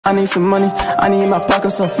I need some money, I need my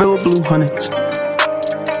pockets are filled with blue hundreds.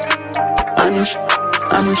 I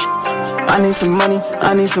need some money,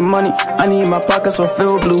 I need some money, I need my pockets are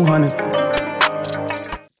filled with blue hundred.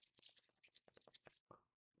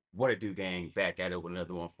 What it do, gang? Back at it with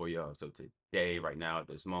another one for y'all. So today, right now, at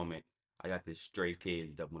this moment, I got this Stray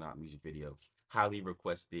Kids Double Knot music video. Highly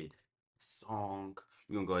requested song.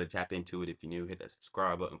 We're gonna go ahead and tap into it. If you're new, hit that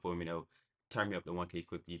subscribe button for me, though. Turn me up to 1K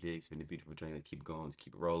quickly, dig. It's been a beautiful journey. Let's keep going. Let's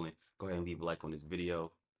keep it rolling. Go ahead and leave a like on this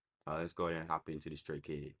video. Let's go ahead and hop into the Stray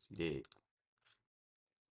Kids. You dig?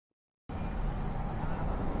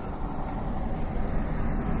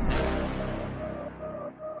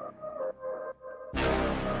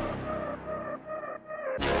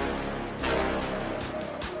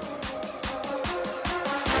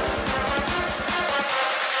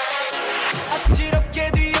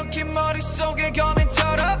 지럽게 뒤엉킨 머릿속에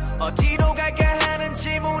거민처럼 어디로 갈까 하는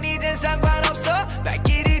질문이 든 상관없어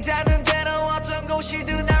발길이 닿는 대로 어떤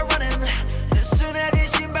곳이든 날 running 느슨해진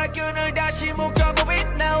신발끈을 다시 묶어보고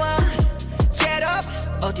나와 Get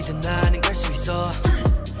up 어디든 나는 갈 수 있어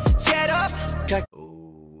Get up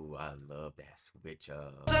Ooh, I love that switch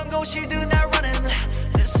up. 어떤 곳이든 날 running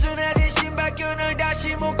느슨해진 신발끈을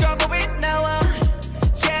다시 묶어보고 나와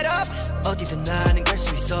Get up 어디든 나는 갈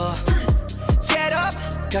수 있어 Get up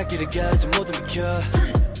갈 길을 가지 모두 비켜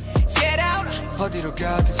Get out 어디로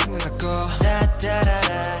가든 신경 닦고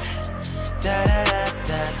다다라라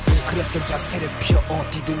다라라다 그랬던 자세를 펴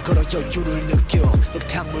어디든 걸어 여유를 느껴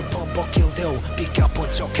흙탕물 범벅길도 비가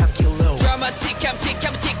번쩍한 길로 드라마틱함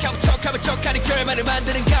틱함 틱함 척하면 척하는 결말을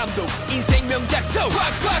만드는 감독 인생 명작소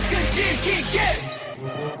꽉꽉 끈질기게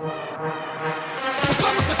밥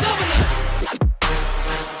더블라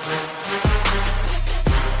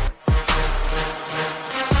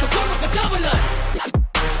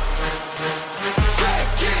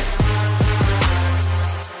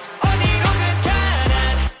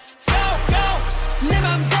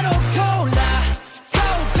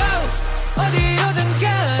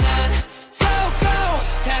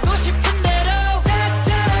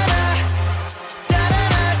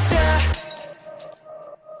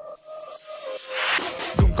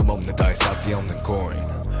없는 따위 싹디 없는 코인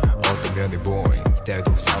어떤 면이 보인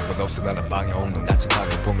때도 상관없어 나는 방해 없는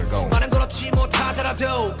나침반을 보면 고 말은 그렇지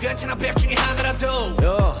못하더라도 괜찮아 백 중에 하나라도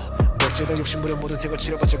백제다 욕심부려 모든 색을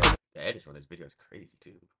치러봤자 The edit on this video is crazy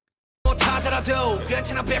too. 못하더라도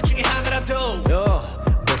괜찮아 백 중에 하나라도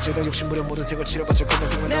백제다 욕심부려 모든 색을 치러봤자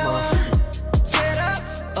검은색만 남아 Get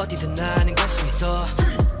up 어디든 나는 갈 수 있어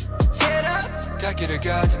Get up 갈 길을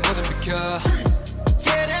가지 모든 비켜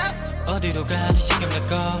Get up 어디로 가든 신경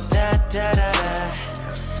닦고 다다라라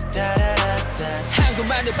다라라다 한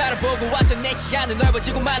곳만을 바라보고 왔던 내 시야는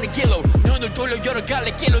넓어지고 많은 길로 눈을 돌려 여러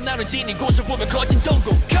갈래 길로 나눠진 이곳을 보면 거진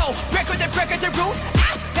동고 Go break the rules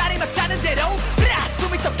다리 막 타는 대로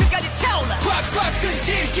숨이 더 끝까지 차올라 꽉꽉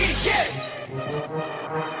끈질기게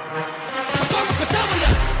밥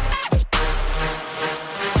더블라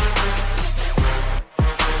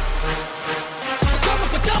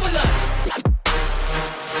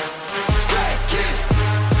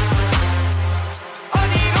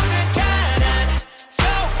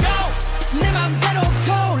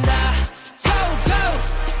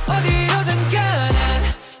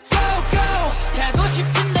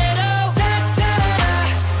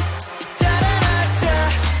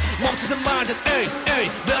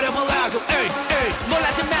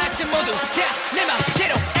몰랐던 날쯤 모두 자, 내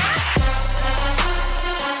맘대로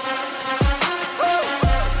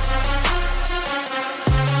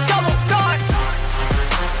Double guard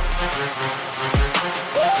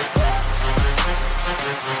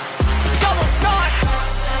Double guard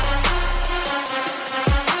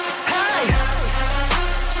Hey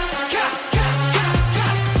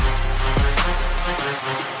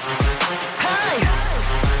Hey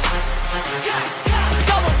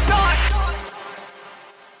Double guard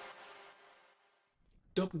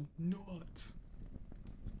Double knot.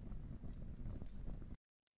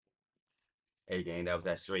 Hey gang, that was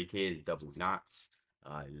that Stray Kids Double Knots.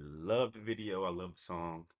 I love the video. I love the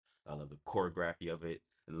song. I love the choreography of it.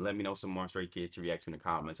 Let me know some more Stray Kids to react to in the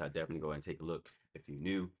comments. I definitely go ahead and take a look. If you're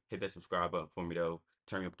new, hit that subscribe button for me though.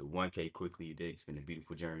 Turn me up to 1K quickly. You dig? It's been a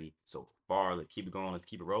beautiful journey so far. Let's keep it going. Let's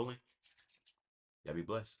keep it rolling. Y'all be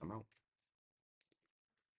blessed. I'm out.